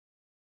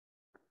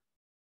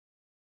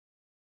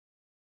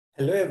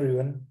Hello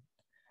everyone.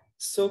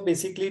 So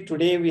basically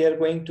today we are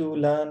going to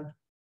learn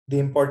the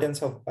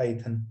importance of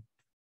Python.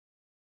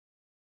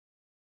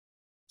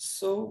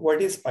 So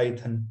what is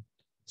Python?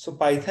 So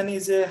Python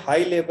is a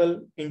high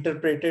level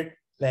interpreted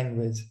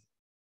language.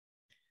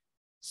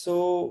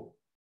 So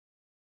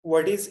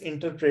what is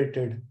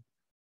interpreted?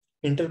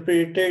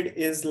 Interpreted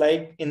is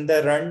like in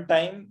the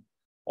runtime,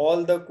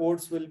 all the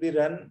codes will be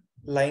run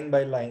line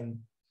by line.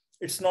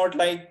 It's not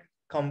like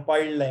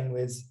compiled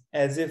language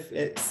as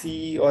if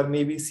C or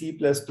maybe C++.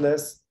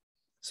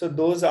 So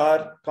those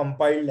are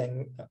compiled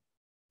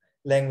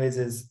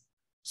languages.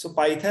 So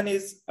Python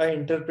is an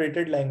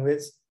interpreted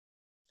language.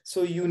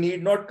 So you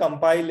need not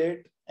compile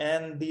it.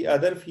 And the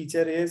other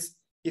feature is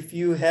if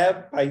you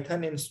have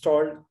Python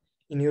installed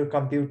in your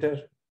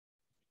computer,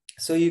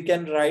 so you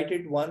can write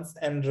it once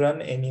and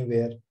run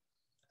anywhere.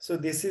 So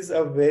this is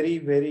a very,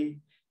 very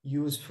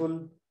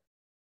useful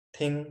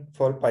thing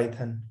for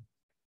Python.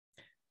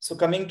 So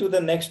coming to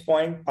the next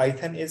point,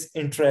 Python is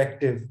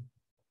interactive.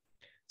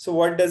 So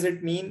what does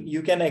it mean?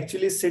 You can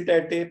actually sit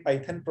at a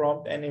Python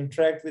prompt and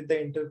interact with the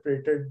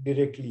interpreter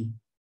directly.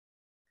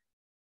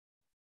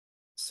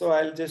 So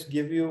I'll just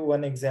give you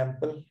one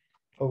example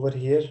over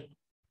here.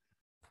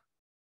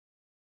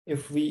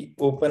 If we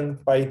open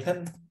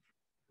Python,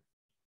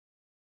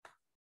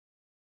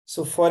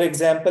 so for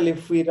example,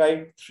 if we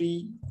write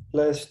 3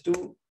 plus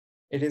 2,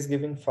 it is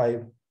giving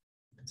 5.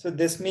 So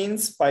this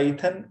means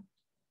Python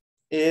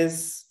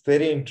is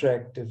very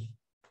interactive.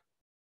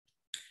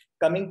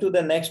 Coming to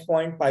the next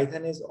point,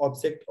 Python is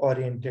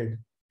object-oriented.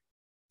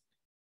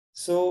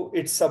 So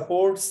it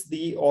supports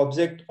the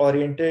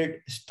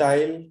object-oriented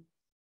style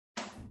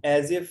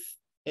as if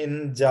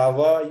in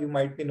Java, you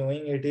might be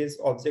knowing it is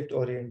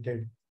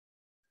object-oriented.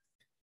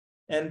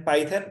 And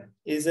Python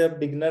is a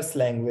beginner's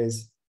language.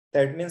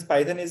 That means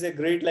Python is a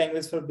great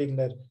language for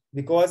beginner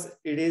because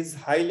it is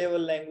high-level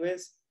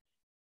language.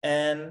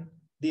 And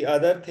the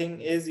other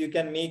thing is you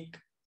can make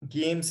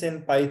games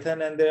in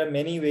Python and there are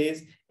many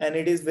ways and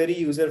it is very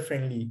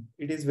user-friendly.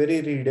 It is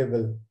very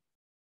readable.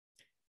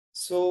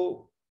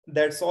 So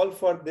that's all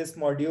for this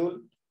module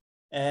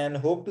and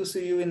hope to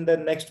see you in the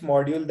next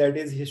module, that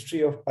is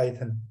History of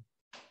Python.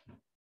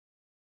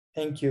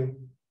 Thank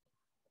you.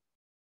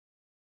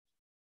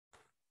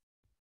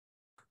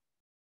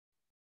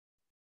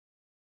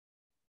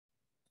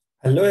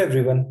 Hello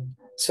everyone.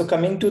 So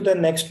coming to the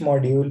next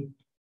module,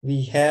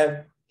 we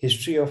have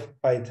History of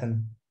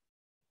Python.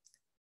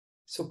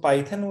 So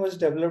Python was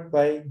developed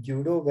by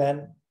Guido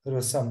van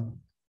Rossum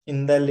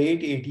in the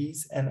late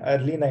 80s and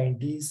early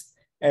 90s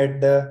at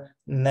the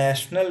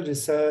National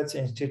Research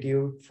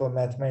Institute for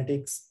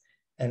Mathematics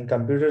and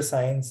Computer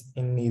Science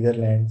in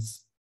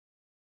Netherlands.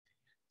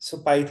 So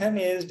Python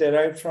is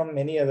derived from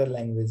many other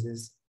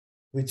languages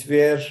which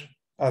were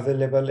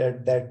available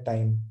at that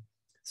time.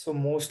 So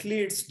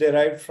mostly it's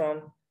derived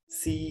from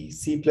C,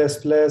 C++,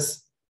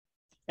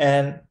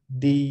 and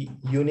the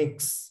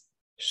Unix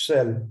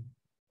shell.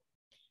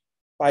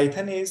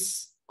 Python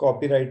is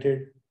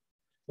copyrighted.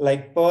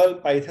 Like Perl,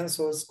 Python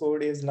source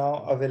code is now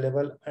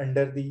available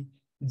under the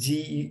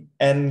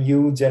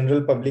GNU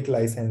General Public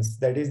License,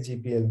 that is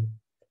GPL.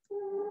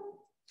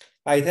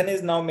 Python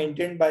is now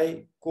maintained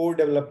by core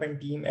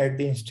development team at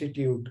the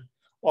institute,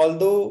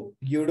 although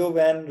Guido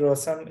van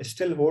Rossum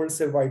still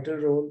holds a vital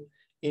role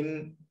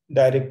in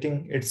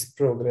directing its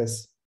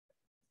progress.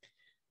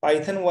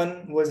 Python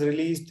 1 was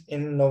released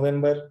in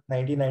November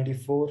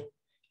 1994.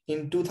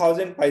 In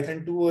 2000,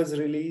 Python 2 was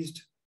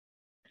released.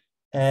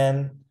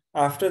 And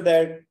after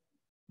that,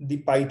 the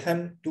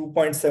Python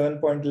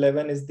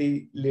 2.7.11 is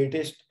the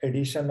latest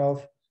edition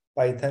of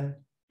Python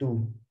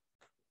 2.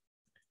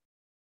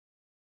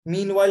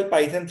 Meanwhile,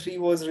 Python 3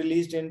 was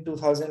released in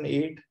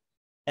 2008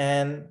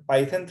 and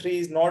Python 3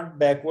 is not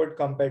backward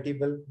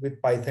compatible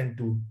with Python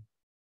 2.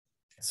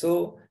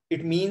 So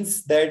it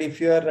means that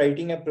if you are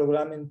writing a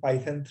program in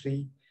Python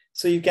 3,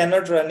 so you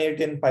cannot run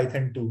it in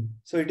Python 2.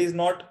 So it is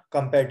not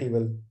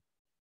compatible.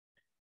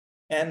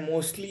 And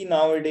mostly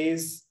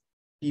nowadays,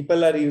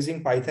 people are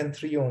using Python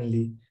 3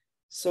 only.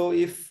 So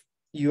if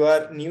you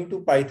are new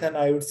to Python,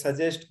 I would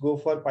suggest go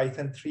for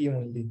Python 3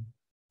 only.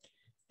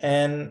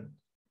 And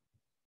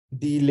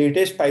the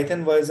latest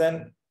Python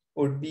version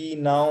would be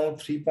now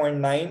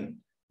 3.9,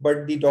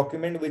 but the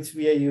document which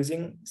we are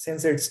using,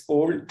 since it's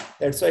old,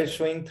 that's why it's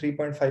showing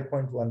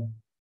 3.5.1.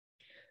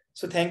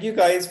 So thank you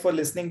guys for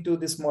listening to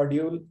this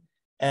module.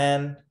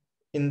 And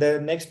in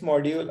the next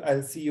module,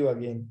 I'll see you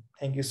again.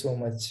 Thank you so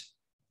much.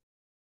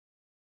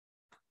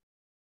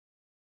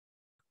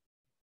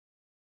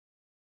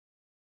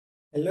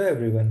 Hello,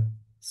 everyone.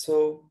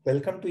 So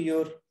welcome to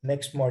your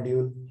next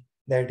module,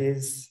 that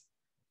is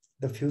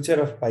the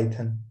future of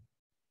Python.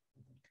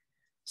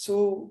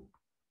 So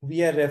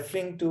we are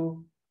referring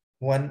to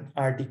one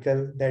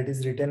article that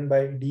is written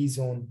by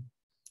dzone.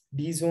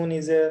 Dzone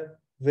is a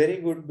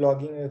very good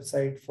blogging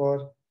website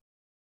for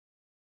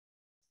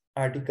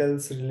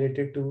articles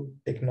related to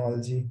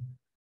technology.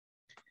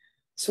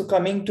 So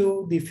coming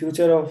to the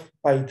future of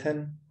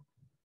Python,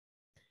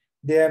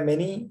 there are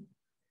many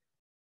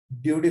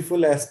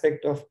beautiful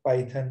aspects of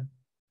Python.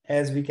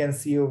 as we can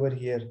see over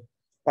here.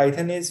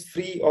 Python is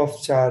free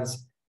of charge.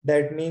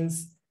 That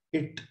means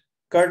it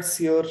cuts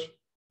your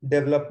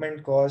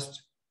development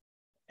cost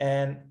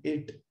and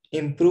it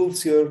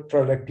improves your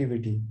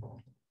productivity.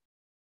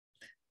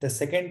 The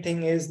second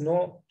thing is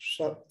no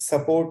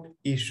support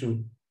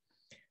issue.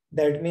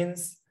 That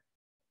means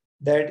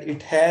that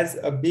it has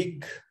a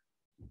big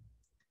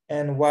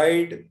and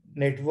wide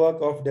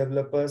network of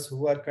developers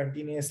who are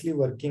continuously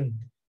working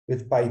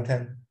with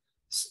Python.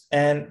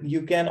 And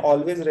you can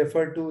always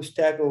refer to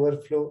Stack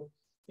Overflow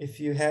if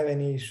you have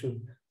any issue.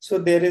 So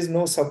there is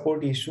no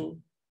support issue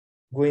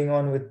going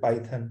on with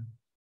Python.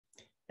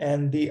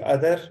 And the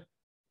other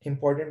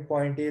important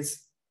point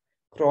is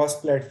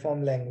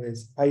cross-platform language.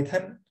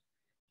 Python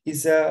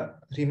is a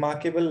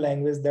remarkable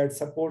language that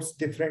supports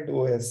different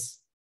OS.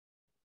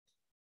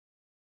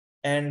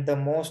 And the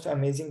most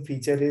amazing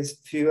feature is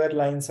fewer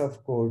lines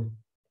of code.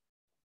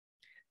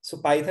 So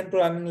Python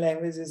programming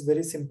language is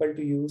very simple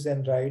to use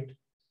and write,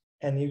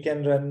 and you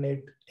can run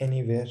it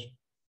anywhere.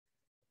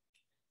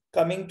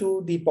 Coming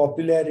to the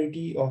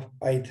popularity of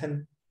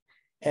Python,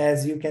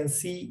 as you can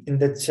see in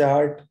the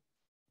chart,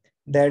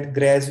 that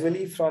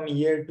gradually from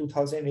year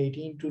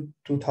 2018 to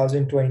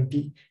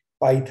 2020,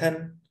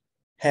 Python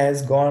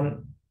has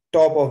gone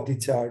top of the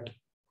chart.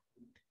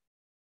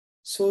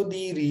 So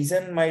the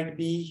reason might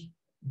be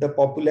the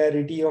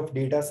popularity of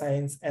data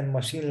science and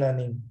machine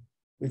learning,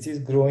 which is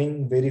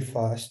growing very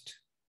fast.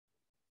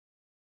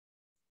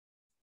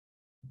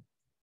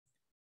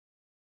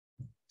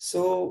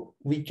 So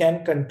we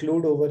can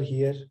conclude over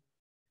here,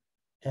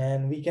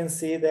 and we can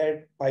say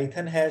that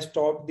Python has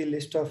topped the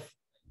list of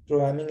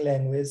programming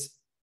language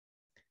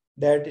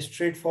that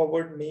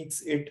straightforward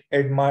makes it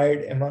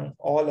admired among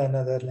all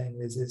other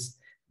languages.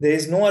 There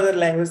is no other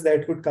language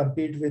that could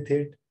compete with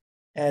it,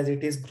 as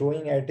it is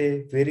growing at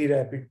a very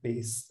rapid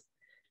pace.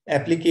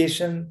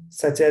 Applications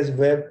such as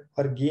web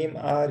or game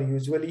are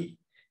usually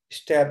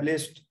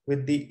established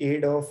with the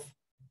aid of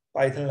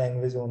Python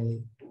language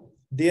only.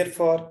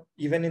 Therefore,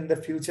 even in the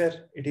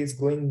future, it is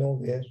going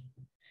nowhere.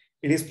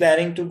 It is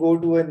planning to go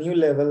to a new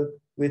level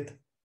with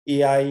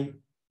AI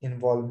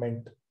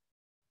involvement.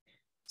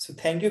 So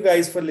thank you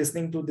guys for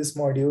listening to this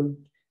module,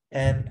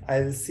 and I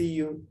will see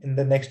you in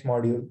the next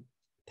module.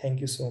 Thank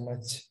you so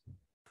much.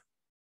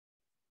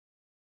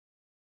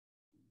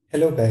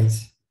 Hello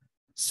guys.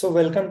 So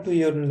welcome to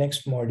your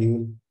next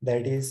module,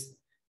 that is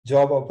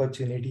job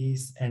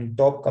opportunities and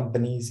top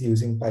companies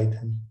using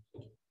Python.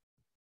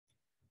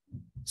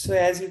 So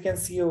as you can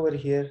see over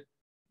here,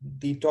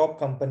 the top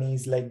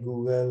companies like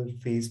Google,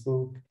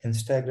 Facebook,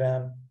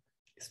 Instagram,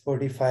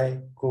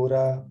 Spotify,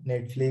 Quora,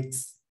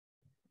 Netflix,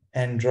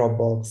 and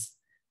Dropbox,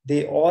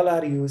 they all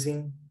are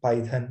using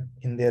Python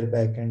in their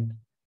backend.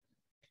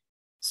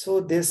 So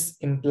this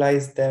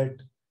implies that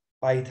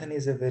Python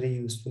is a very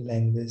useful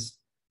language.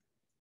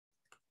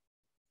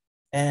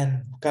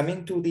 And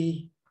coming to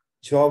the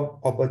job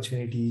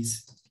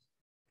opportunities,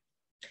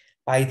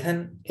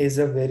 Python is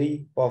a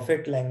very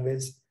perfect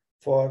language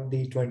for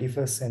the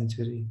 21st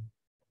century.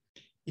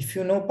 If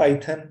you know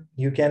Python,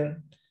 you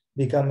can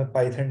become a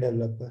Python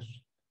developer.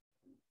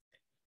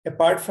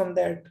 Apart from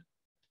that,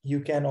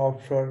 you can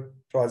opt for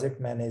project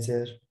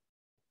manager,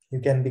 you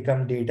can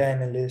become data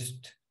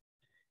analyst,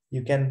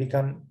 you can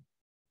become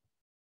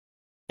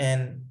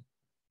an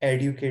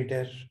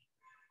educator,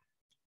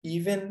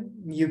 even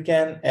you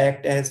can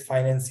act as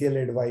financial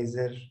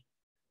advisor,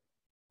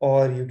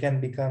 or you can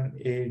become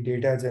a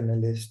data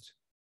journalist.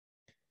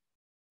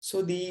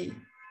 So the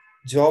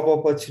job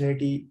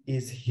opportunity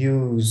is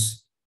huge,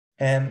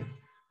 and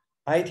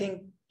I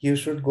think you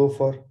should go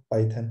for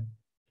Python.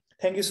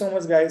 Thank you so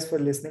much guys for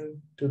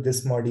listening to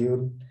this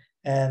module,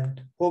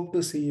 and hope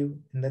to see you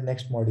in the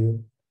next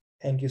module.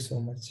 Thank you so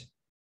much.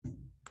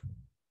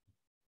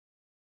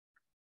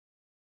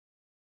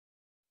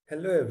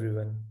 Hello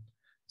everyone.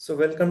 So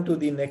welcome to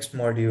the next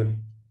module,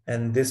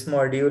 and this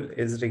module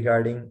is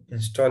regarding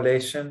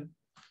installation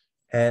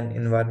and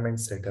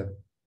environment setup.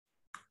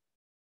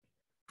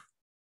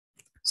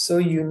 So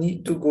you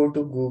need to go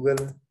to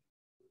Google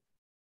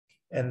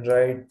and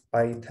write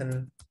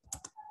Python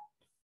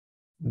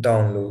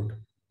download.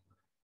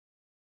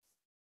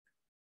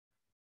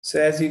 So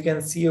as you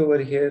can see over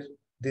here,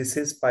 this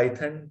is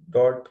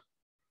python.org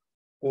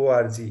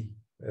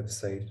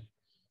website.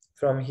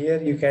 From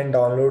here, you can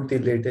download the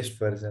latest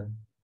version.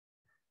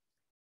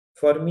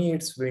 For me,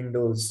 it's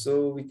Windows,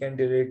 so we can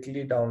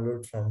directly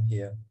download from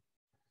here.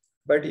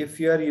 But if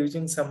you are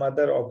using some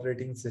other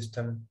operating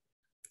system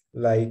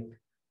like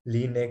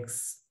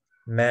Linux,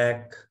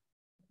 Mac,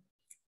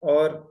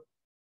 or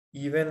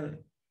even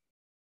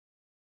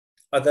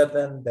other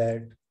than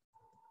that,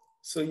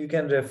 so you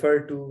can refer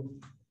to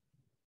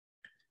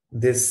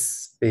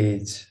this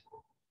page.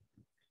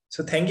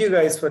 So thank you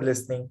guys for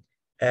listening,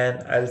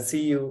 and I'll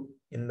see you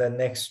in the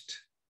next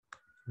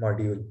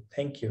module.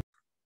 Thank you.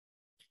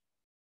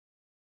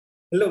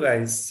 Hello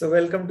guys, so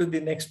welcome to the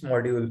next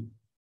module.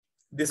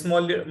 This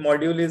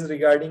module is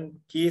regarding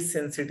case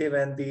sensitive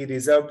and the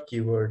reserved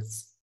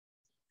keywords.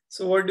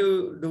 So what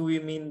do we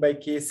mean by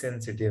case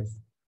sensitive?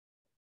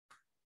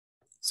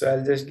 So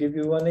I'll just give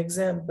you one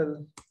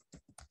example.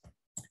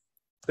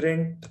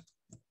 Print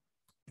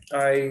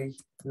I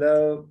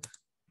love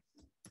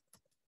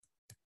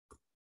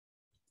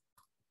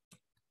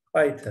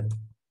Python.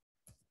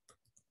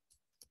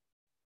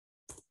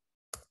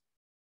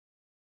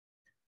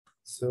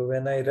 So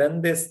when I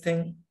run this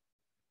thing,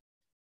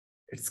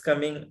 it's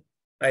coming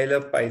I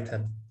love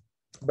Python.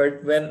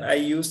 But when I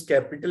use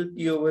capital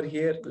P over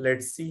here,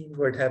 let's see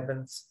what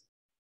happens.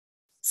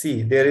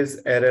 See, there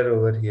is error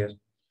over here.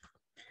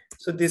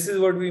 So this is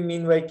what we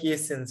mean by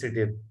case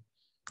sensitive.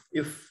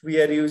 If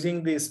we are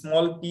using the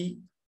small p,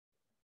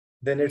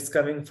 then it's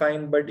coming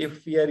fine. But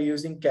if we are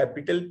using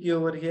capital P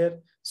over here,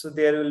 so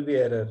there will be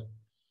error.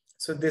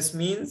 So this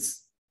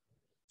means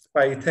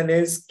Python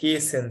is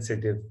case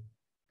sensitive.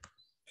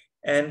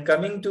 And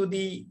coming to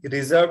the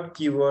reserved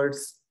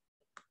keywords,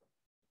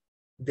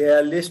 there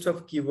are a list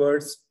of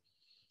keywords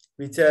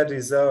which are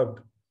reserved,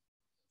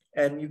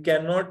 and you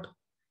cannot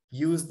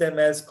use them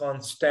as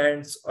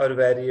constants or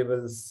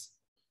variables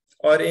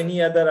or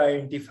any other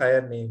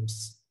identifier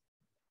names.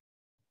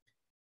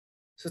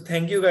 So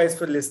thank you guys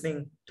for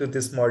listening to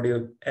this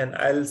module, and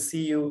I'll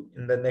see you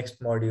in the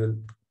next module.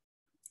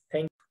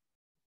 Thank you.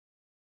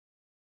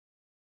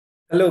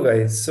 Hello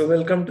guys, so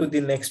welcome to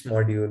the next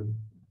module.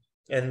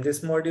 And this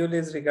module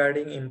is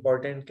regarding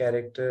important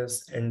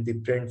characters and the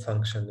print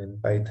function in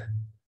Python.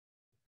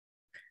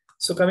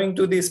 So coming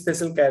to the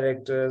special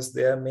characters,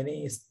 there are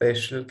many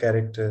special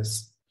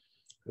characters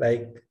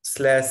like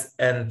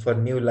 /n for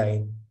new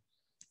line,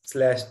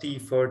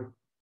 /t for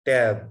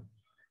tab.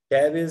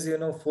 Tab is,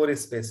 4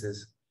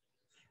 spaces.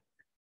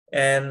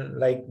 And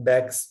like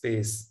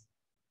backspace,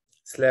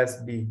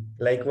 /b.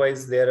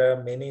 Likewise, there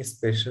are many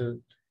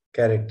special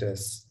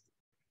characters.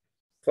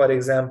 For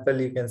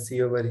example, you can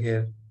see over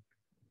here,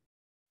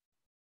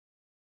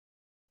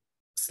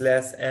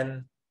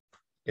 /n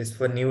is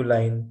for new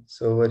line.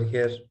 So over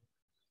here,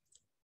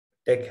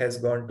 tech has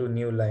gone to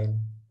new line.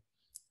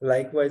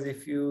 Likewise,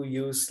 if you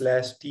use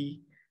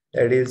 /t,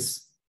 that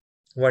is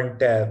one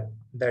tab,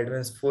 that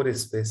means 4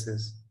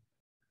 spaces.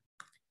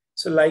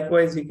 So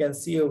likewise, you can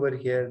see over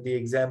here the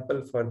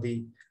example for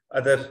the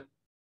other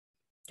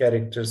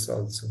characters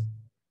also.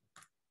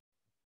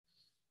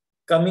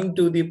 Coming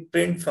to the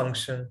print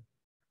function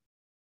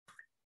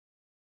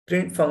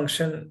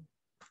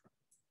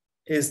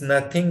is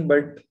nothing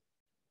but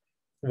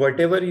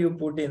whatever you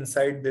put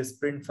inside this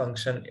print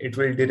function, it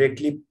will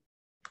directly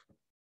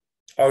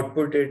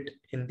output it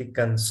in the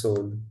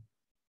console.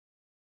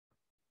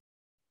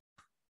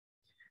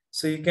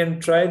 So you can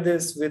try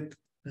this with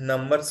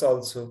numbers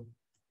also.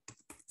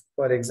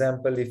 For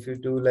example, if you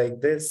do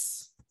like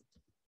this,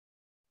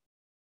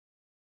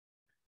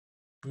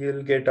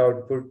 you'll get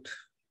output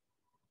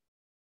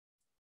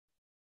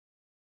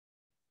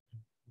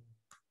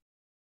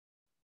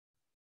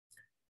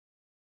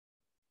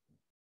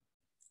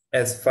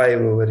as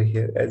 5 over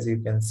here, as you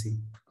can see.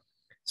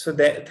 So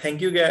thank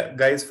you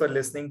guys for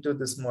listening to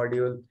this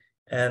module,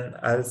 and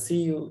I'll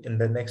see you in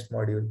the next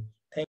module.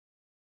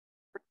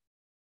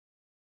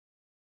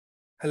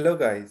 Hello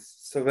guys,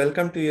 so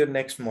welcome to your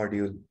next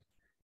module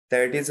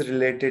that is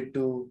related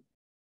to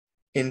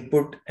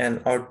input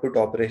and output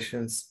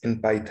operations in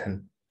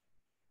Python.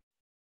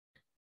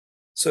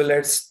 So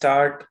let's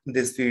start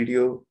this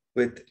video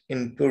with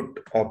input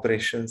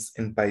operations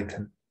in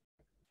Python.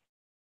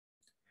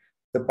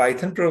 The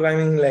Python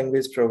programming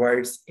language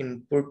provides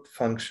input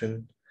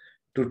function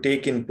to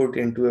take input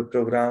into a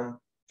program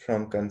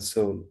from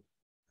console.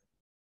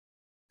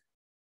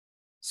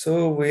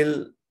 So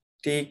we'll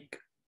take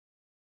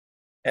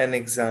an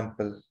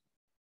example.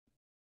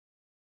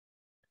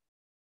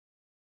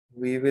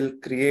 We will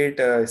create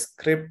a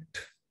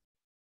script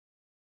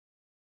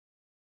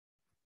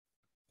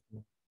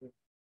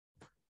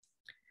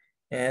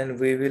and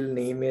we will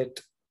name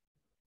it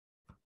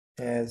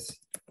as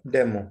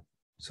demo.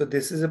 So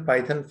this is a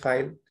Python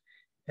file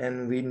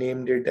and we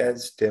named it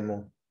as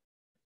demo.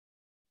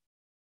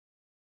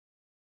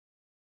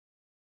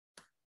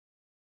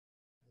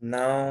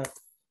 Now,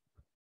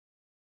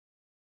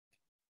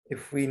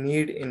 if we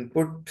need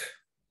input,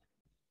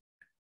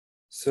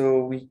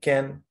 so we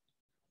can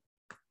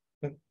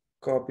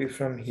copy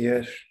from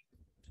here,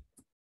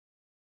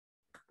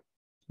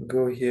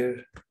 go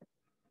here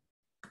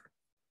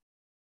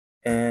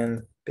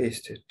and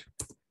paste it.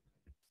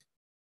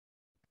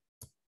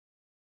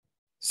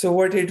 So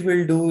what it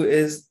will do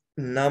is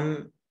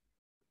num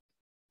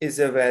is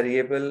a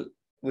variable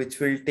which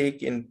will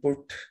take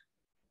input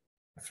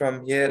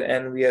from here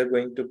and we are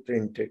going to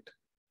print it.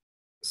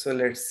 So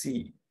let's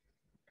see.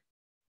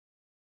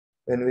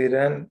 When we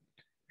run,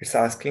 it's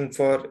asking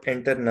for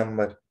enter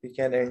number. We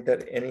can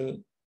enter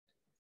any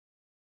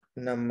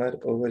number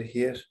over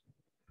here.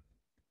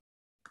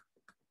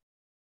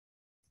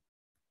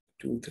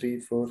 2,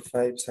 3, 4,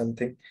 5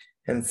 something,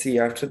 and see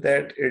after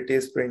that it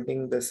is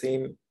printing the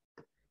same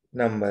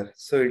number.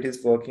 So it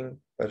is working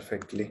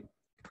perfectly.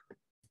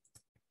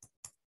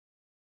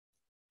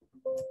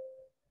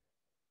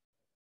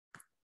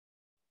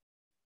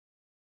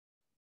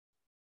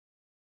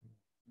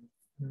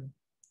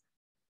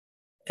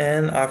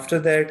 And after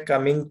that,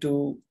 coming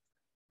to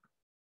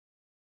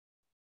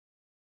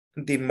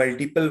the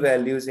multiple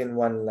values in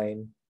one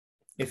line.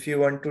 If you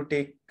want to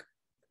take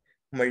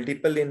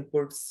multiple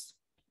inputs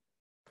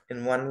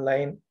in one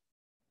line,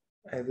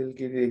 I will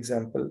give you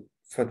example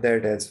for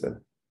that as well.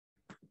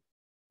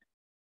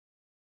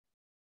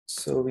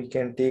 So we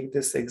can take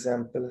this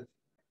example.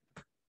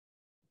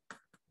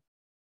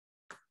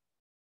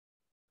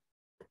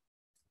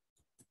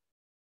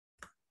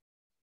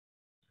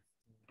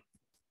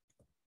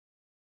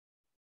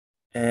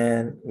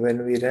 And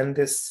when we run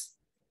this,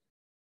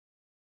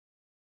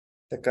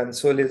 the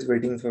console is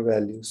waiting for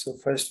value. So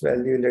first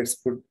value, let's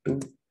put 2,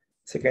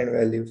 second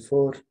value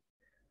 4,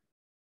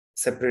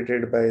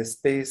 separated by a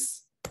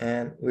space,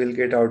 and we'll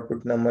get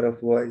output number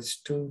of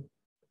boys 2,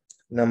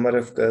 number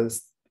of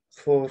girls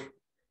 4.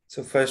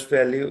 So first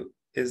value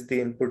is the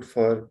input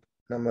for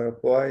number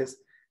of boys,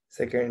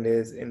 second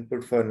is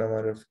input for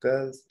number of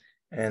girls,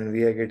 and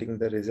we are getting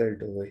the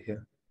result over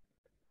here.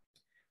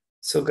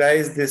 So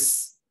guys,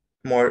 this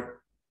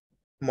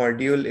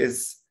module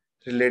is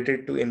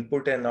related to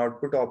input and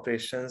output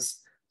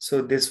operations.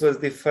 So this was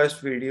the first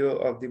video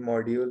of the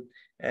module,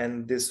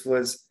 and this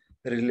was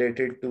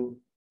related to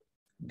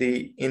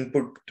the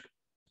input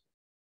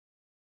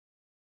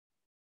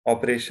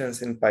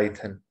operations in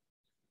Python.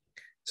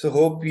 So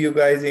hope you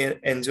guys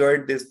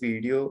enjoyed this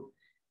video,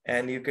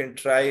 and you can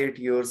try it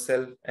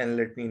yourself and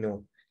let me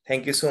know.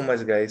 Thank you so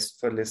much guys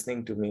for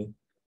listening to me.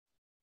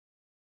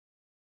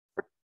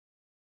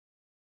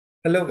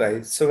 Hello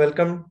guys, so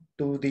welcome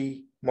to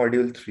the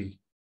module 3.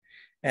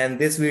 And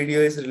this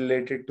video is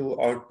related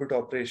to output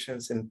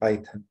operations in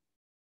Python.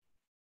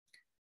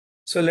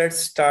 So let's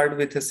start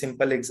with a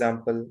simple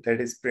example, that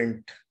is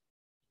print.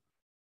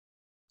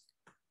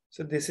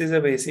 So this is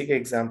a basic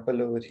example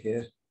over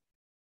here.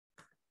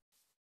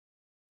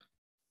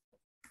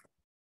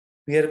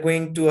 We are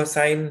going to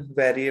assign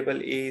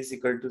variable a is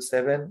equal to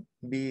 7,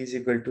 b is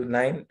equal to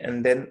 9,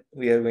 and then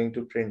we are going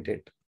to print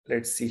it.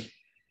 Let's see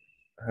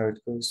how it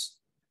goes.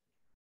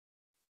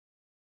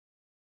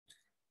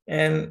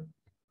 And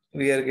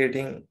we are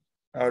getting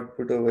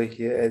output over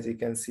here, as you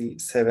can see,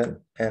 7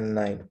 and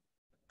 9.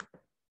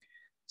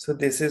 So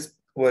this is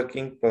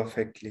working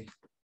perfectly.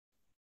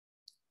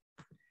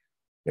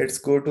 Let's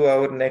go to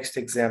our next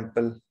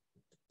example,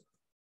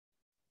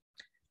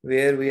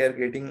 where we are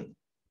getting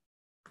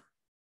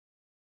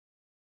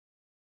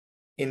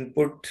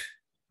input,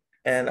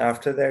 and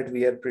after that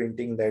we are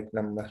printing that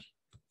number.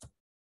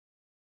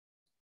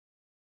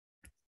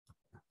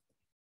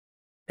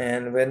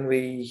 And when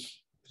we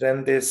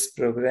run this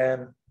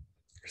program,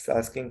 it's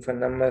asking for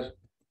number.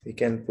 We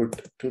can put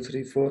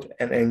 234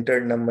 and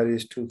entered number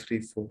is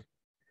 234.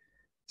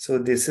 So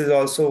this is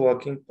also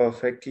working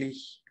perfectly.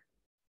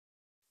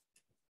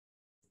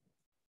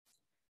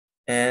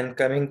 And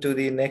coming to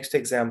the next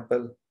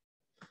example,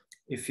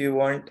 if you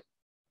want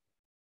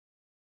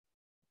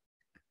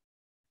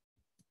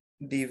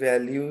the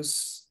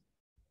values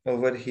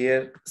over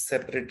here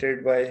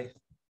separated by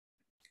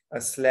a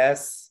slash,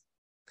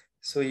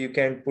 so you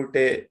can put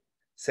a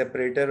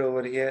separator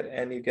over here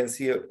and you can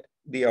see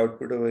the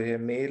output over here,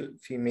 male,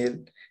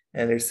 female,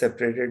 and it's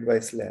separated by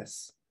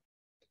slash.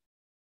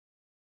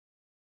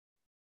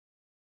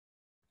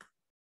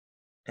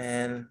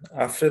 And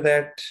after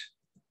that,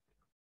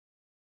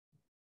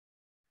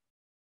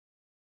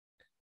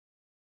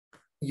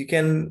 you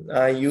can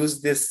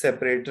use this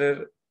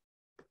separator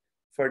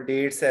for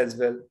dates as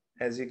well,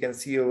 as you can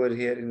see over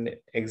here in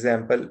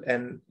example.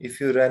 And if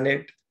you run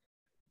it,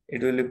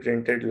 it will be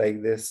printed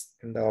like this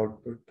in the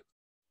output.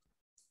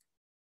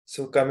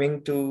 So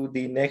coming to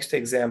the next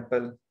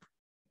example,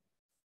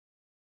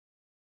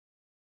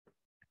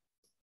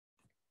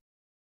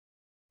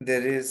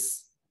 there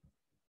is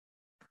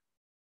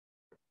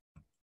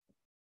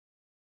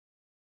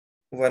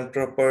one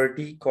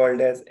property called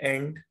as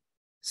end.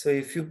 So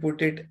if you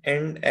put it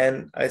end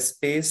and a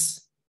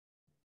space,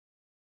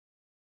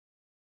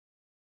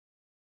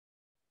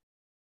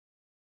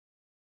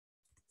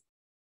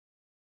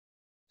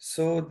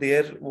 so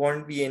there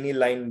won't be any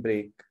line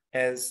break,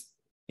 as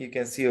you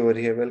can see over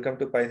here. Welcome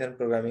to Python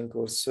programming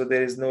course. So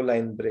there is no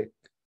line break.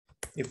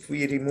 If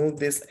we remove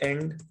this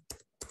end,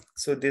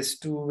 so this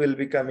 2 will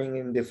be coming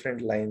in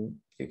different line.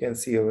 You can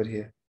see over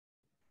here.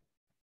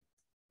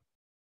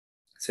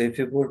 So if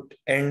you put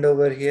end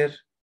over here,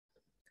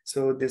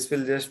 so this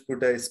will just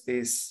put a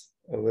space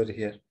over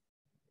here.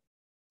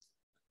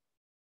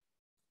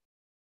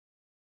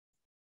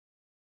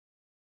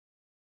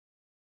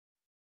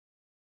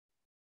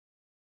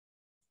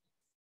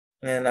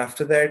 And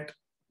after that,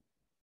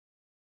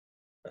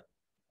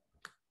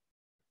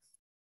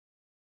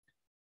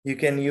 you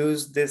can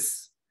use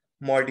this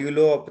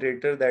modulo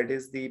operator, that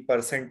is the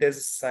percentage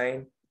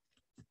sign,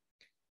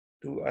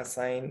 to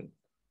assign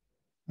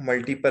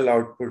multiple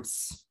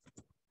outputs.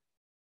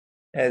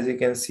 As you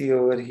can see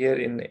over here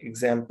in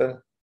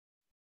example,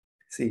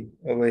 see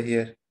over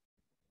here,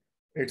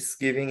 it's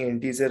giving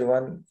integer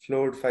 1,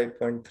 float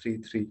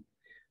 5.33.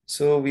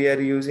 So we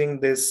are using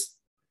this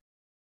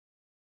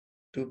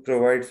to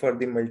provide for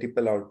the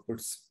multiple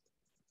outputs.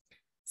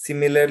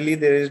 Similarly,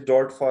 there is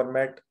dot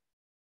format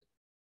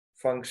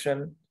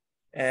function,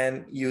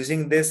 and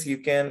using this you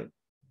can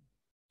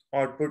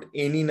output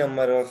any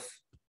number of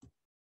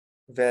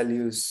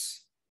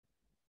values.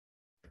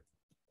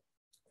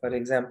 For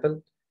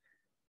example,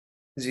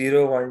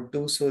 0, 1,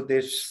 2. So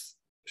this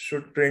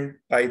should print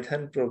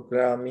Python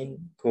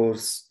programming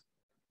course,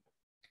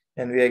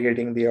 and we are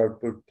getting the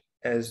output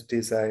as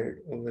desired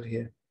over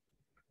here.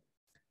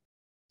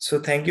 So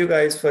thank you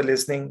guys for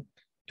listening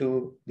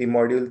to the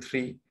module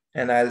 3,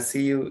 and I'll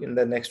see you in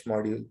the next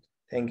module.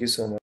 Thank you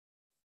so much.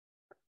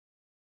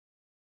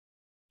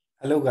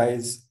 Hello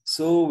guys.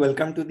 So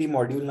welcome to the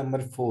module number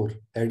 4,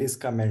 that is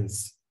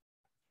comments.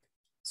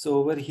 So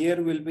over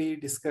here we'll be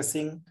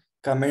discussing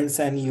comments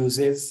and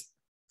uses,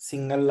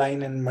 single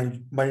line and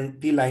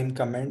multi-line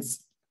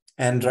comments,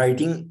 and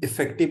writing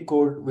effective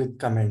code with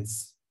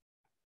comments.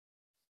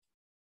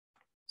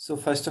 So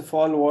first of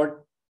all,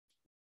 what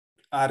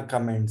are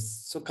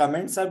comments? So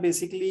comments are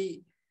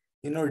basically,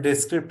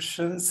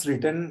 descriptions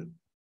written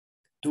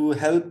to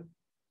help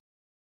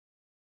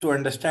to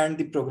understand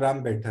the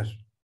program better.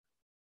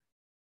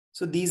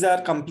 So these are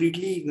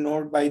completely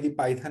ignored by the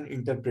Python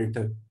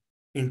interpreter.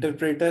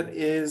 Interpreter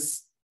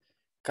is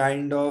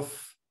kind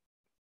of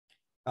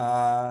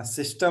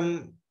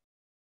system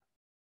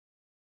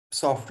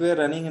software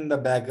running in the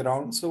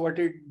background. So what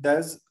it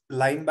does,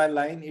 line by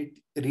line,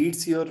 it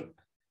reads your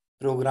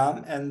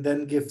program and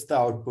then gives the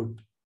output.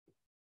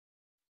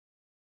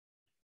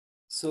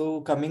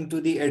 So coming to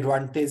the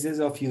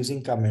advantages of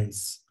using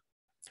comments.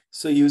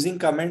 So using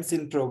comments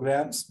in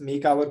programs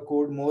make our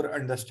code more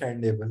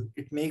understandable.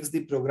 It makes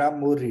the program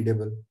more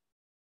readable.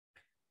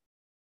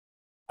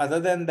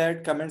 Other than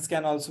that, comments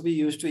can also be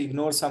used to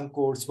ignore some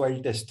codes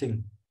while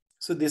testing.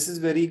 So this is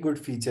very good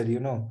feature,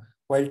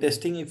 while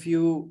testing, if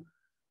you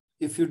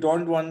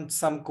don't want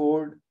some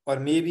code,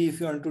 or maybe if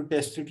you want to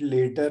test it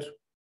later,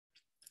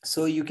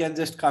 so you can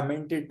just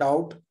comment it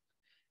out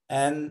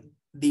and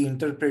the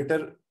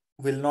interpreter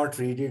will not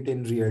read it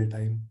in real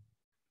time.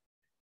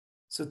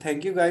 So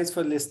thank you guys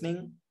for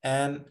listening,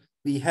 and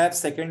we have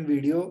second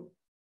video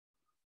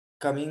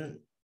coming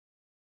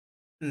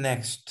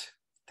next.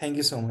 Thank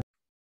you so much.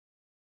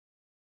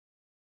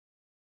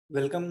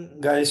 Welcome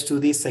guys to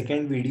the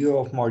second video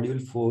of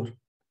module 4.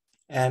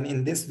 And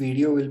in this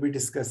video, we'll be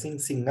discussing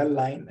single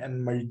line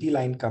and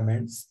multi-line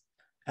comments.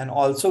 And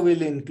also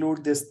we'll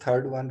include this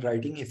third one,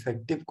 writing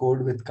effective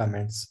code with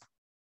comments.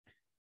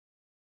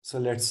 So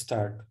let's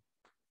start.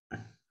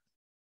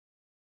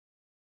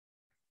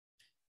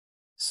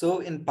 So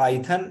in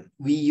Python,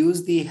 we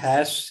use the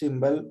hash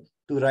symbol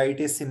to write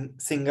a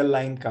single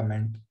line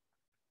comment.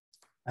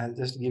 I'll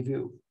just give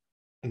you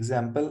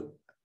example.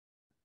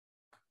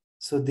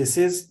 So this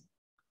is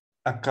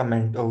a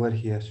comment over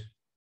here.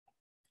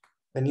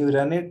 When you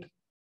run it,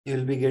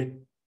 you'll be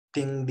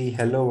getting the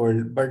hello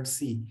world. But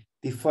see,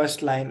 the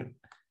first line,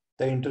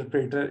 the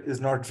interpreter is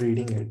not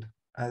reading it.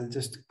 I'll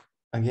just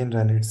again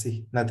run it.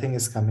 See, nothing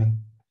is coming.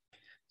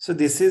 So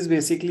this is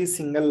basically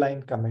single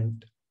line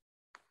comment.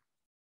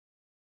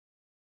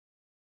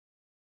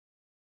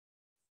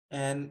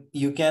 And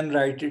you can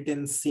write it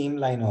in same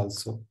line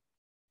also.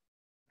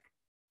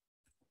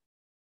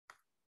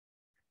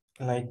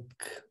 Like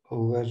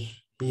over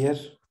here.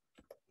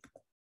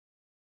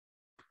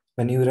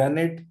 When you run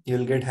it,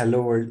 you'll get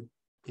hello world.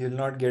 You'll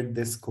not get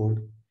this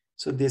code.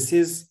 So this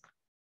is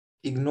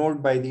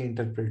ignored by the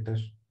interpreter.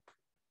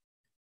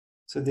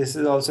 So this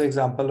is also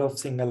example of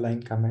single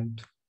line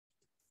comment.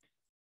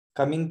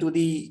 Coming to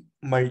the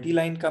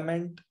multi-line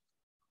comment,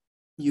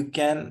 you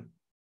can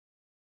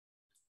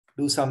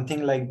do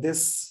something like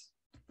this.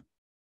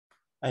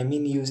 I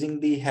mean, using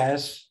the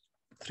hash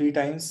 3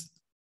 times,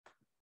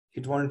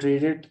 it won't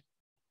read it.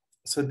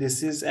 So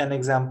this is an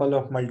example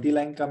of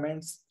multi-line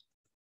comments.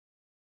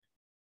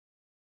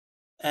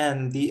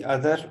 And the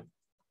other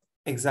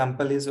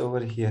example is over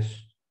here.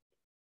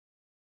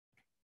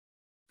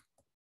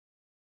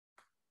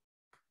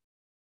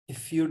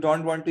 If you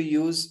don't want to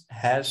use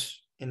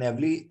hash in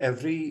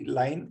every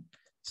line,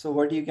 so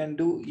what you can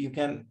do, you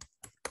can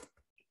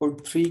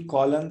put 3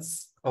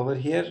 colons over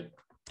here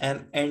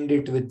and end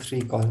it with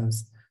 3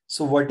 colons.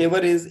 So whatever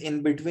is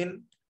in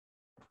between,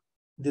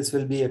 this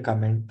will be a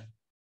comment.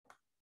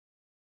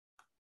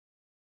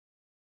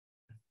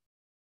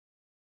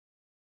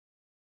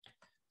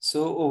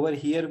 So over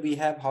here we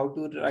have how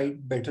to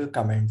write better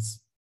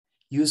comments.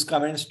 Use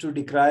comments to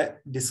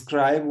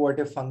describe what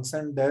a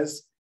function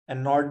does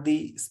and not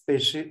the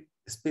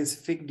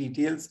specific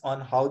details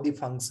on how the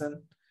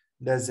function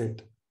does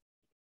it.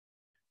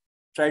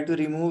 Try to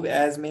remove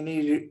as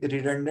many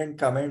redundant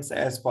comments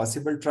as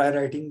possible. Try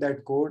writing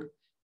that code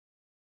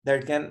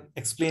that can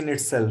explain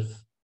itself.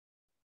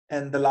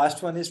 And the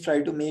last one is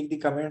try to make the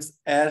comments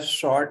as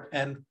short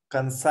and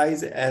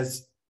concise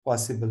as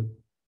possible.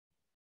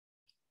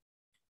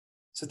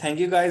 So thank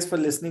you guys for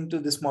listening to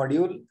this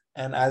module,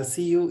 and I'll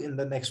see you in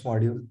the next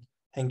module.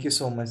 Thank you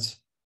so much.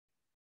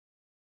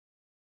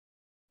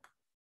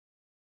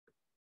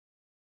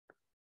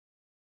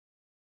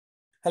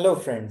 Hello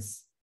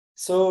friends.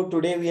 So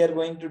today we are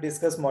going to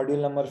discuss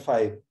module number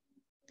 5.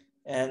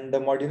 And the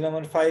module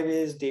number 5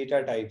 is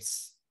data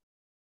types.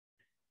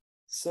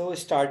 So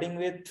starting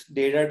with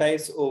data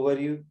types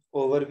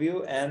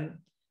overview and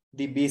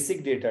the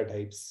basic data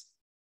types.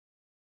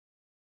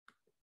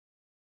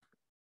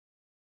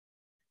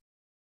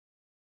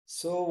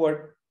 So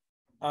what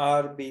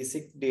are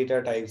basic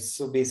data types?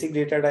 So basic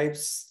data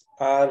types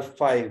are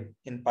 5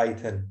 in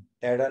Python.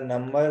 That are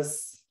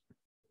numbers,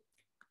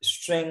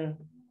 string,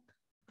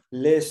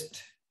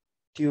 list,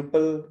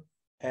 tuple,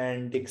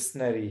 and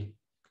dictionary.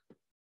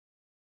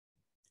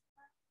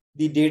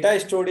 The data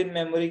stored in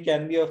memory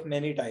can be of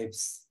many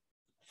types.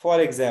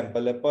 For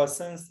example, a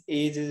person's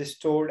age is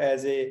stored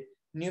as a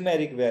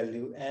numeric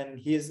value and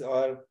his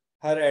or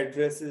her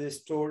address is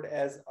stored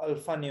as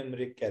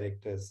alphanumeric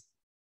characters.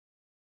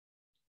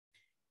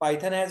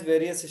 Python has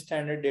various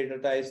standard data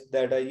types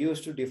that are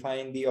used to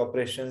define the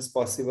operations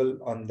possible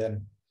on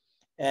them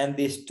and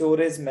the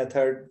storage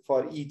method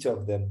for each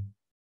of them.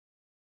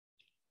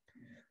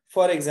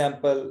 For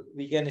example,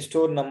 we can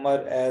store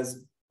number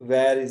as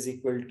var is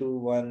equal to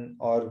 1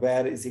 or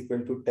var is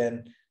equal to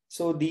 10.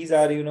 So these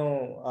are,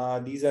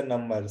 these are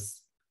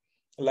numbers.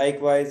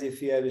 Likewise,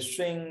 if you have a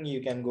string,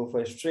 you can go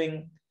for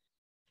string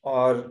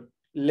or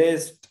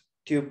list,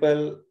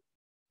 tuple,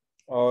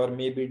 or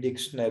maybe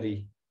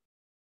dictionary.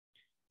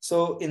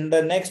 So in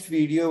the next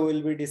video,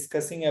 we'll be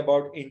discussing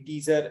about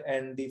integer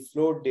and the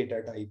float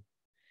data type.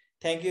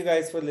 Thank you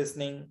guys for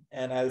listening,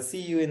 and I'll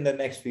see you in the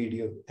next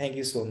video. Thank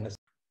you so much.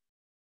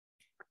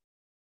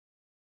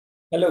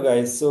 Hello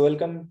guys, so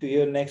welcome to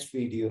your next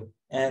video.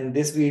 And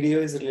this video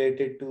is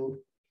related to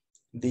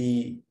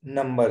the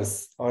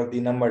numbers or the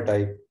number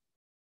type.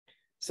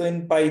 So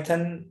in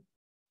Python,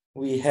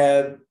 we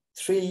have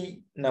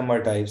 3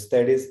 number types,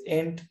 that is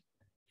int,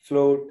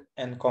 float,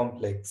 and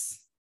complex.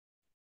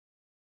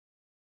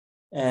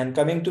 And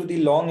coming to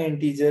the long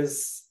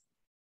integers,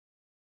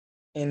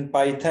 in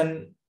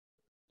Python,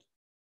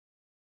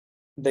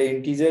 the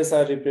integers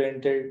are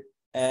represented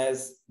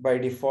as by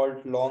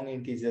default long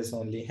integers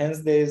only. Hence,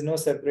 there is no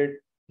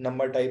separate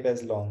number type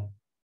as long.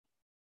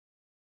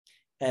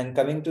 And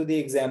coming to the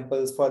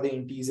examples for the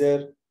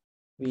integer,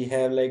 we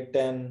have like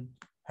 10,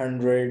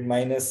 100,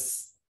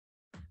 minus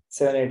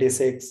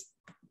 786.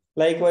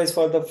 Likewise,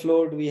 for the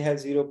float, we have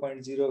 0,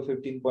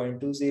 0.0,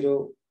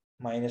 15.20,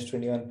 minus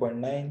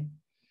 21.9.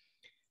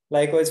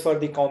 Likewise, for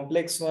the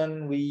complex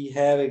one, we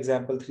have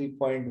example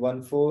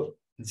 3.14,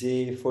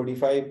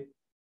 J45,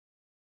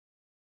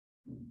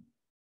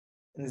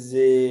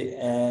 J,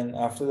 and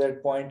after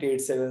that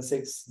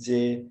 0.876,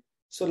 J.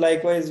 So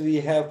likewise, we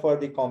have for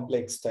the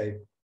complex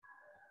type.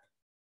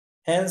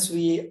 Hence,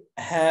 we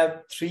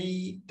have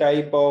 3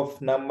 type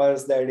of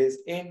numbers, that is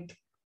int,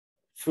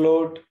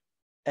 float,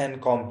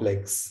 and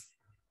complex.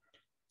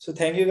 So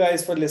thank you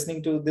guys for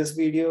listening to this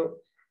video.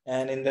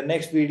 And in the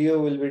next video,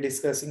 we'll be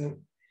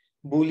discussing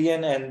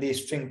Boolean and the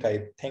string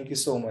type. Thank you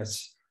so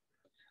much.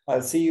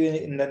 I'll see you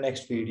in the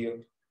next video.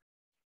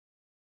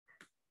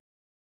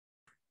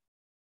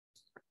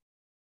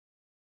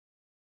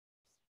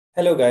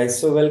 Hello guys,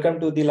 so welcome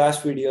to the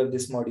last video of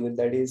this module,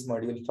 that is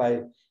module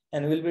 5.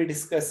 And we'll be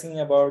discussing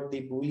about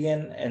the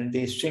Boolean and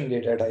the string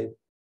data type.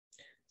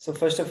 So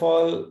first of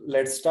all,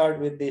 let's start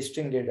with the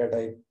string data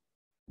type.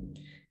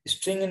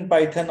 String in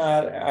Python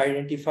are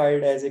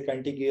identified as a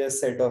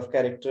contiguous set of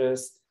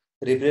characters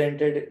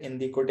represented in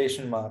the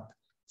quotation mark.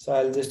 So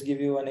I'll just give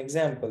you an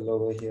example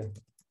over here.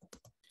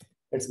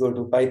 Let's go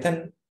to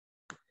Python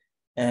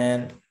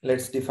and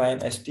let's define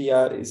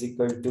str is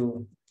equal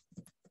to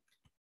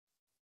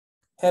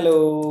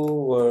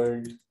hello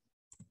world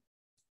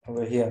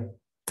over here.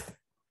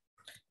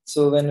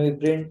 So when we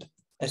print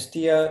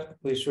str,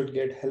 we should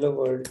get hello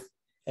world,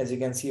 as you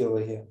can see over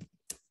here.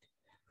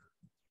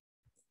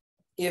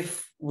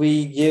 If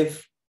we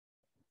give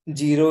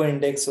 0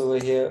 index over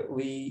here,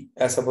 we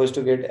are supposed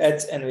to get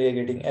h and we are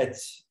getting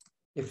h.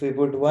 If we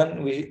put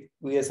 1,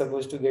 we are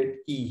supposed to get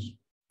e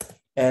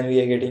and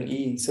we are getting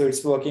e. So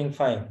it's working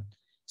fine.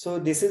 So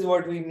this is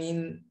what we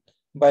mean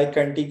by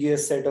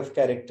contiguous set of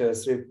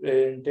characters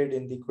represented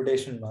in the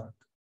quotation mark.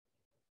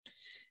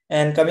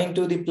 And coming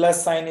to the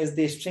plus sign is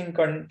the string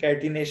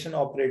concatenation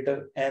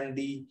operator and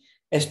the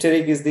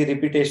asterisk is the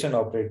repetition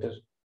operator.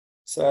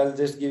 So I'll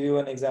just give you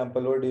an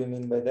example. What do you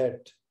mean by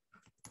that?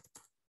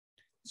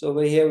 So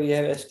over here we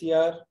have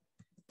str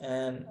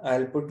and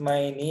I'll put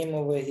my name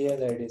over here,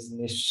 that is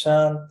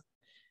Nishant,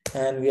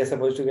 and we are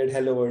supposed to get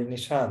hello world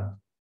Nishant.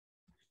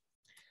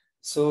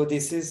 So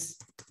this is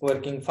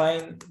working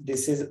fine.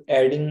 This is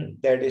adding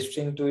that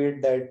string to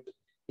it. That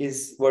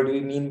is what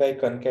we mean by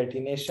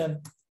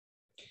concatenation.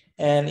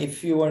 And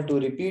if you want to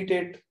repeat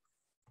it,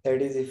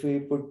 that is if we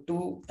put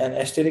 2 and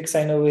asterisk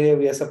sign over here,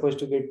 we are supposed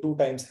to get 2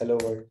 times hello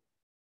world.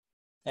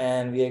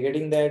 And we are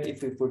getting that.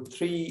 If we put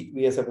 3,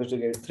 we are supposed to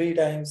get 3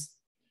 times.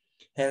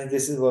 Hence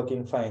this is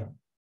working fine.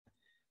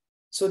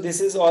 So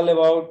this is all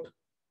about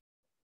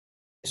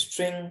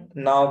string.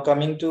 Now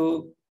coming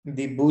to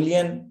the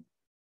Boolean.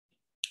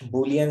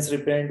 Booleans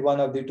represent one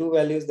of the 2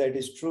 values, that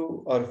is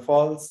true or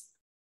false.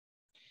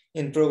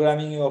 In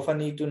programming, you often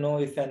need to know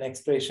if an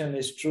expression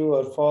is true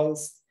or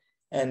false.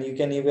 and you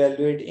can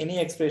evaluate any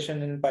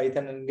expression in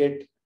Python and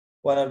get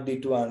one of the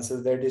two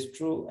answers, that is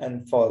true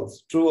and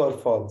false, true or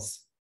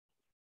false.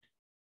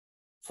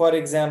 For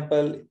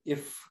example,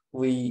 if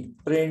we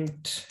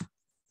print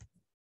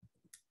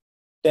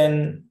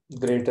 10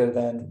 greater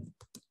than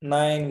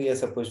 9, we are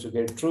supposed to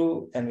get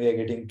true and we are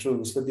getting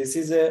true. So this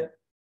is a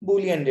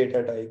Boolean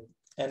data type.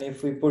 And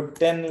if we put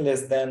 10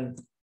 less than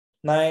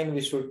 9,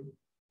 we should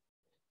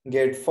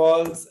get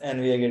false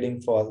and we are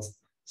getting false.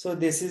 So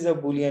this is a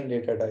Boolean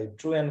data type.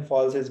 True and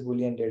false is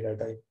Boolean data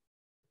type.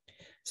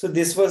 So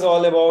this was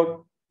all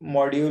about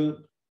module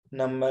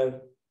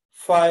number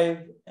 5,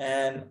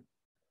 and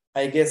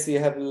I guess you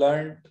have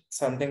learned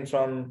something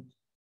from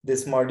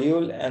this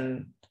module,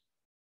 and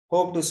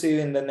hope to see you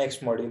in the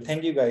next module.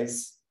 Thank you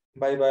guys.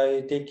 Bye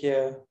bye. Take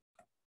care.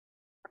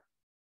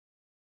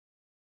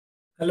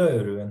 Hello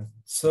everyone.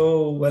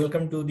 So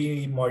welcome to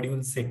the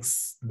module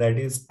 6, that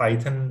is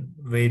Python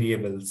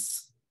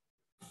variables.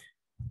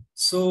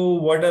 So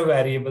what are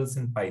variables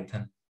in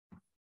Python?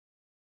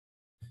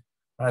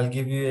 I'll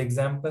give you an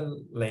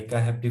example. Like I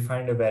have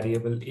defined a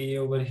variable a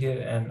over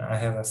here and I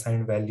have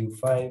assigned value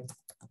 5.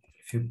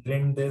 If you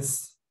print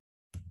this,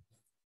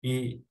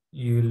 you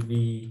will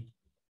be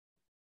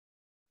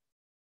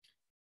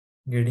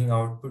getting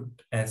output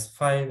as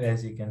 5,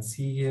 as you can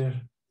see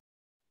here.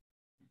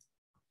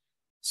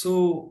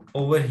 So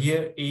over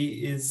here, a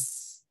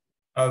is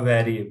a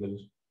variable.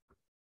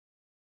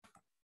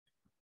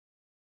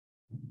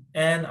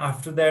 And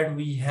after that,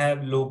 we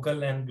have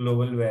local and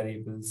global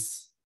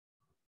variables.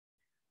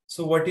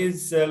 So what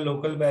is a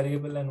local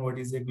variable and what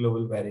is a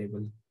global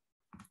variable?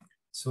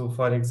 So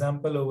for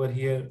example, over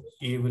here,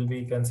 a will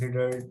be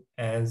considered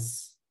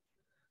as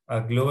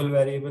a global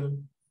variable.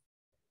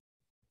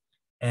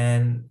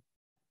 And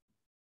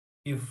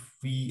if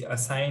we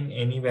assign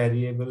any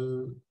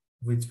variable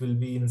which will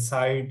be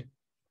inside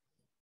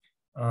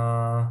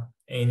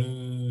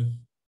any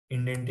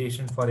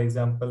indentation, for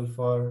example,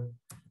 for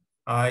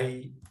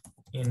I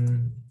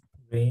in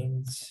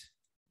range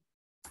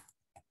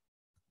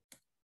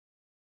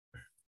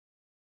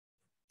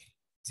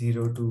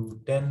 0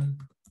 to 10,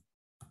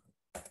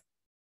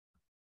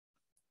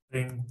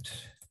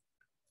 print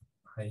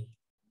I.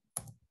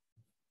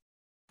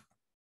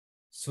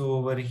 So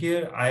over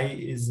here, I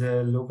is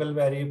a local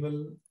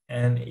variable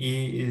and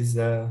a is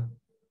a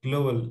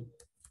global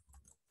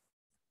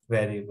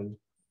variable.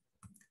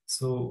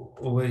 So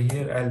over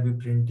here, I'll be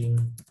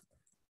printing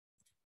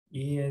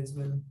a as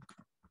well.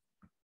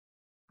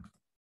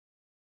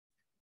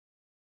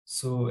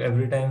 So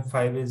every time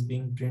 5 is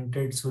being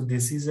printed, so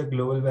this is a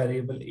global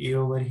variable a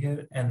over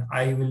here, and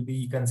I will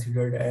be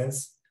considered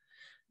as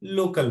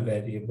local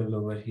variable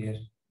over here.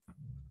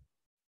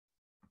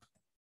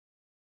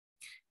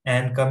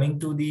 And coming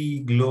to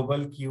the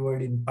global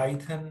keyword in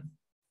Python,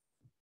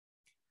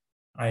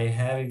 I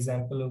have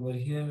example over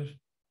here.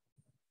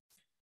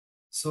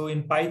 So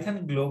in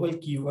Python, global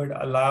keyword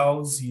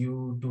allows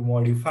you to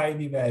modify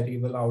the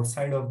variable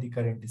outside of the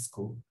current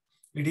scope.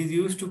 It is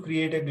used to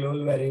create a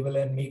global variable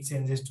and make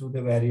changes to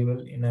the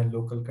variable in a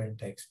local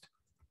context.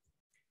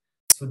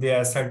 So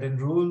there are certain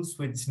rules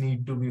which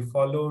need to be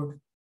followed.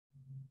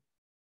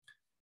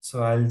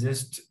 So I'll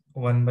just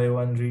one by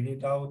one read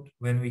it out.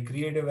 When we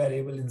create a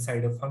variable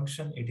inside a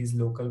function, it is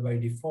local by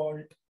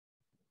default.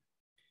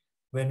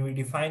 When we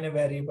define a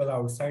variable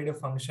outside a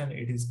function,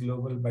 it is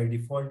global by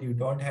default. You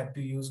don't have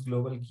to use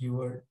global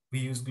keyword. We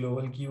use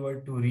global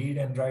keyword to read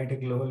and write a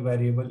global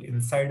variable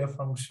inside a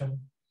function.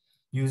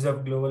 Use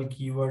of global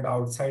keyword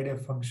outside a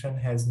function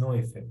has no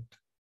effect.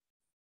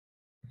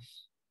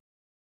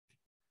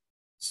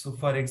 So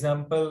for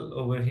example,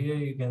 over here,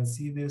 you can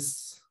see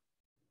this.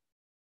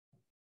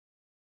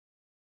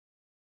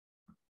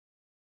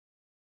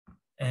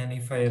 And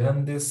if I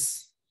run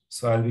this,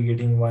 so I'll be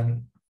getting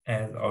 1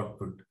 as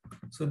output.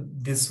 So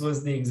this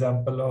was the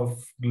example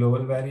of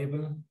global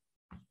variable.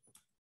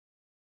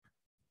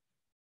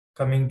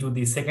 Coming to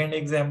the second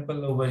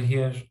example over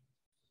here,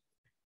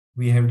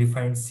 we have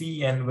defined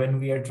C, and when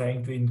we are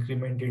trying to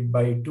increment it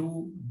by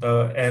 2,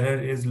 the error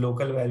is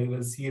local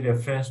variable C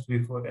referenced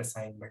before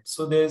assignment.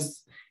 So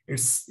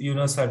it's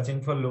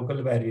searching for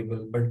local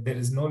variable, but there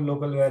is no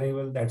local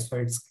variable. That's why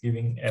it's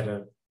giving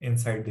error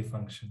inside the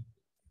function.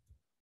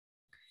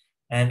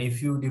 And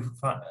if you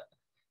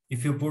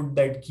put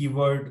that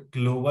keyword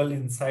global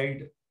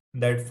inside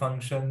that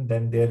function,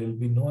 then there will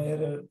be no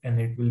error and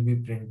it will be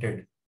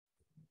printed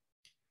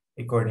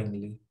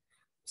accordingly.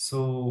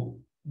 So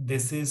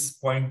this is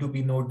point to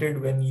be noted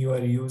when you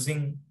are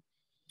using,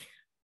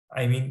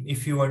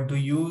 if you want to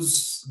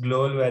use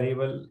global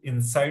variable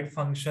inside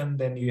function,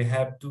 then you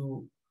have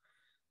to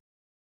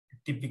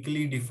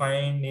typically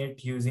define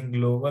it using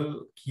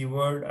global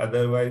keyword.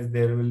 Otherwise,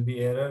 there will be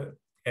error,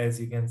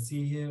 as you can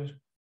see here.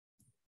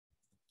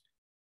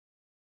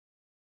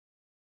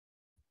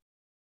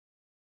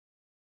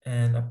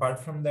 And apart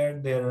from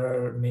that, there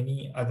are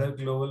many other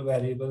global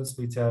variables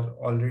which are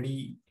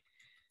already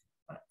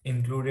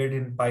included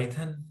in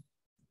Python.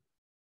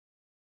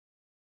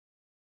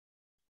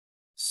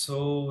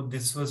 So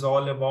this was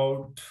all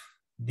about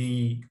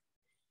the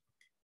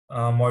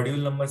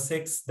module number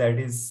 6, that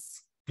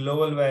is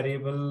global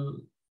variable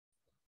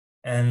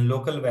and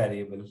local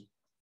variable.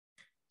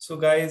 So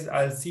guys,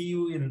 I'll see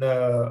you in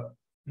the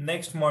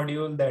next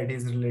module that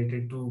is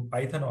related to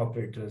Python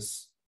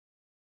operators.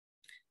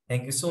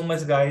 Thank you so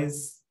much,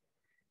 guys,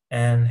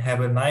 and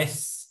have a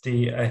nice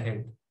day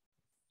ahead.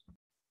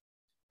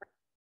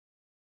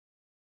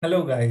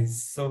 Hello,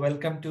 guys. So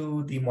welcome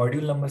to the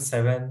module number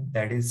 7,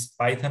 that is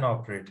Python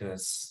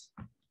operators.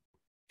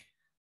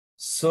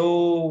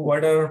 So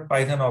what are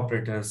Python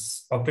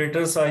operators?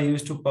 Operators are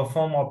used to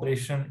perform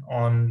operation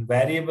on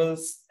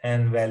variables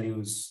and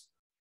values.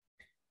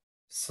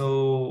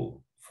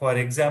 So for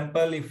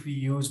example, if we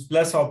use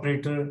plus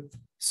operator,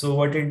 so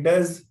what it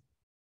does,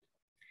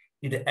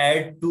 it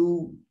add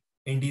two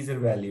integer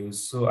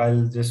values. So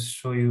I'll just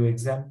show you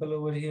example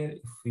over here.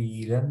 If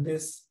we run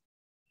this,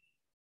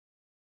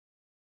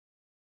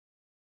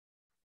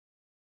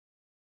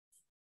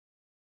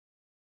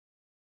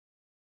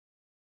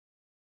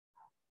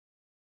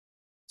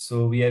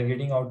 so we are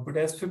getting output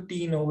as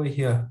 15 over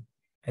here,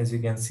 as you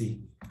can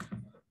see.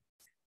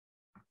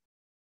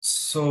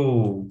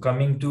 So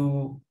coming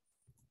to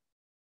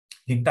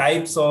the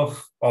types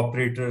of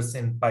operators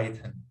in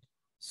Python.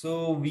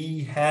 So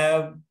we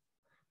have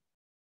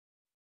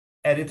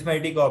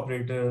arithmetic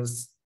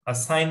operators,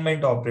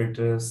 assignment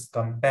operators,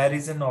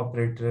 comparison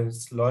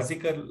operators,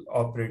 logical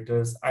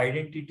operators,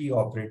 identity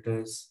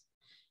operators,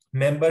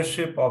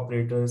 membership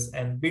operators,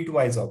 and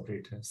bitwise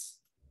operators.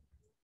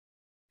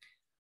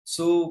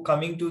 So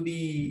coming to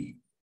the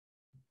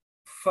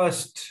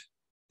first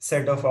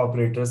set of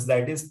operators,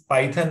 that is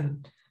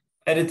Python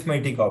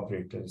arithmetic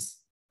operators.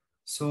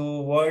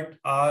 So what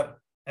are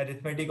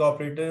arithmetic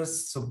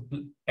operators? So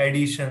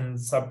addition,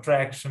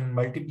 subtraction,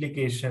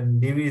 multiplication,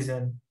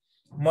 division,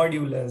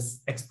 modulus,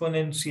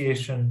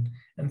 exponentiation,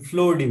 and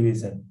floor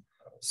division.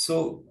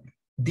 So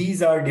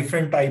these are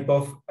different type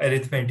of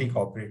arithmetic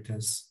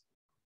operators.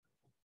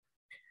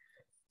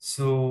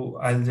 So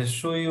I'll just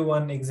show you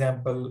one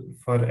example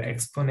for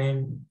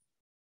exponentiation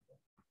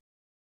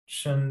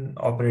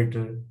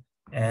operator,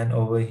 and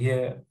over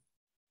here,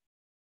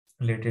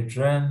 let it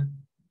run.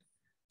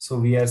 So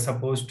we are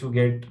supposed to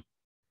get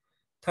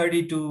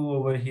 32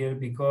 over here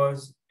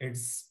because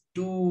it's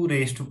 2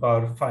 raised to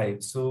power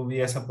 5. So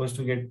we are supposed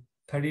to get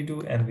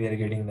 32 and we are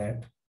getting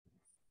that.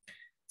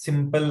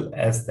 Simple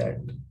as that.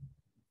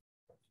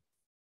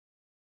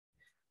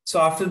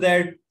 So after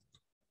that,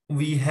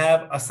 we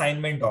have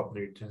assignment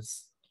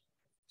operators.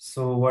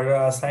 So what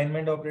are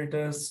assignment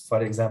operators?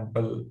 For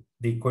example,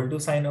 the equal to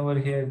sign over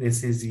here,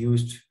 this is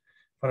used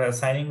for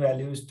assigning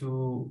values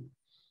to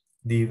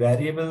the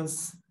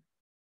variables.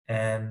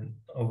 And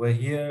over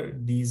here,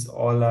 these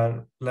all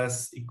are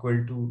plus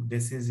equal to,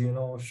 this is,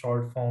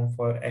 short form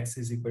for x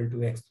is equal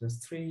to x plus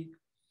 3.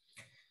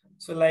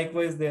 So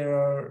likewise, there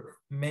are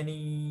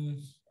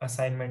many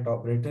assignment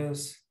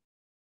operators.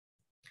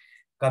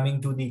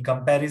 Coming to the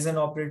comparison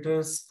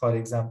operators, for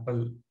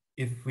example,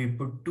 if we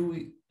put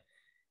 2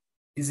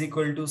 is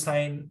equal to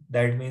sign,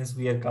 that means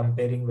we are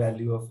comparing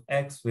value of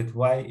x with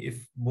y.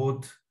 If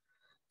both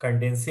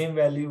contain same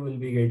value, we'll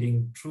be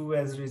getting true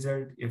as a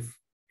result. If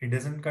it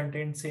doesn't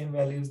contain same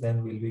values,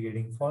 then we'll be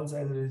getting false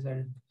as a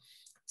result.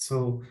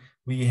 So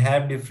we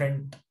have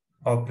different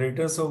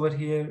operators over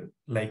here,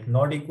 like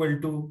not equal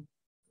to,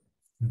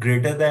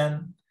 greater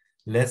than,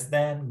 less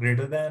than,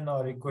 greater than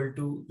or equal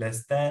to,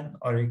 less than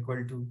or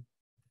equal to.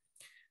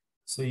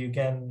 So you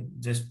can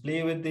just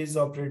play with these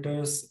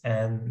operators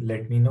and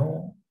let me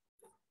know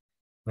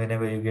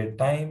whenever you get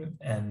time,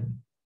 and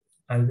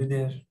I'll be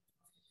there.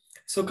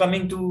 So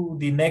coming to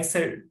the next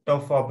set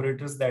of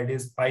operators, that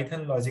is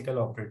Python logical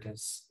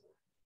operators.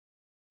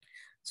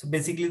 So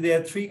basically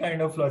there are 3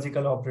 kind of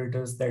logical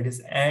operators, that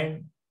is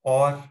and,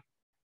 or,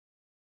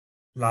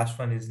 last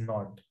one is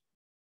not.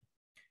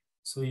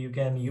 So you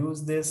can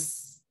use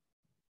this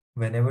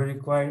whenever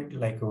required,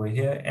 like over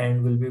here,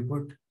 and will be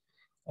put,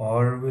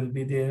 or will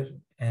be there.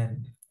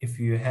 And if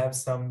you have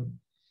some,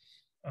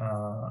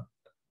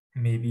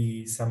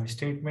 maybe some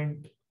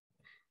statement,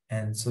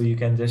 and so you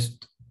can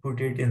just put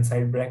it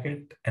inside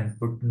bracket and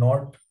put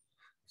not.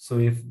 So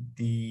if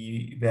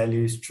the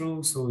value is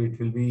true, so it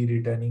will be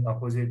returning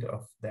opposite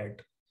of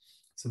that.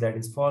 So that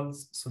is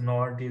false. So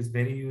not is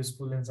very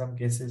useful in some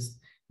cases.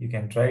 You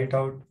can try it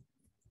out.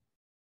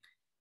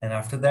 And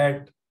after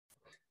that,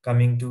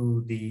 coming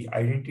to the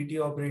identity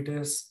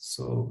operators.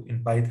 So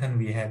in Python,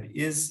 we have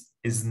is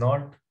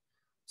not.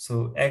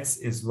 So X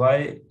is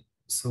Y.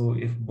 So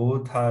if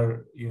both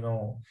are,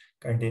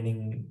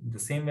 containing the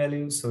same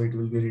value, so it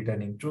will be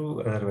returning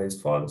true,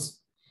 otherwise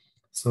false.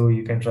 So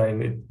you can try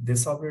with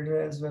this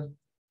operator as well.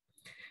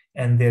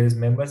 And there is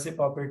membership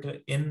operator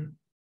in,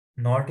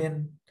 not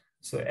in.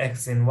 So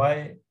X in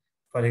Y,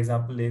 for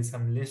example, there is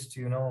some list,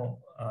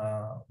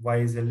 Y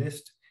is a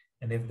list.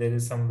 And if there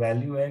is some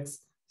value X,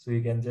 so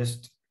you can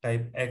just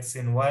type X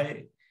in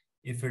Y.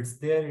 If it's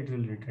there, it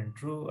will return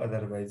true.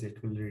 Otherwise,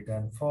 it will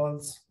return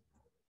false.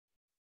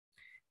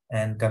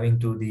 And coming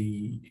to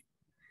the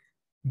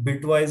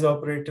bitwise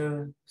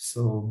operator.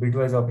 So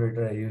bitwise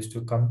operator I used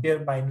to compare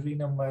binary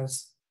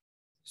numbers.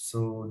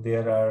 So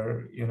there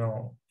are,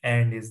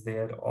 and is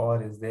there,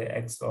 or is there,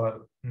 X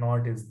or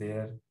not is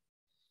there.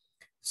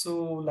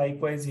 So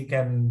likewise, you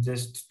can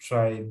just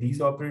try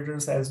these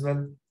operators as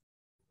well.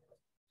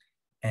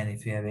 And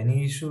if you have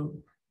any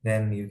issue,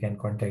 then you can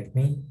contact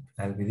me.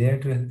 I'll be there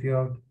to help you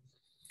out.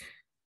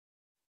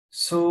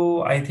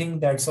 So I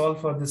think that's all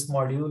for this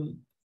module,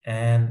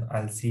 and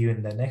I'll see you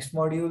in the next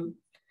module.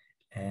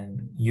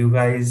 And you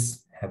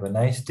guys have a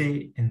nice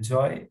day.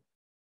 Enjoy.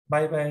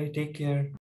 Bye bye. Take care.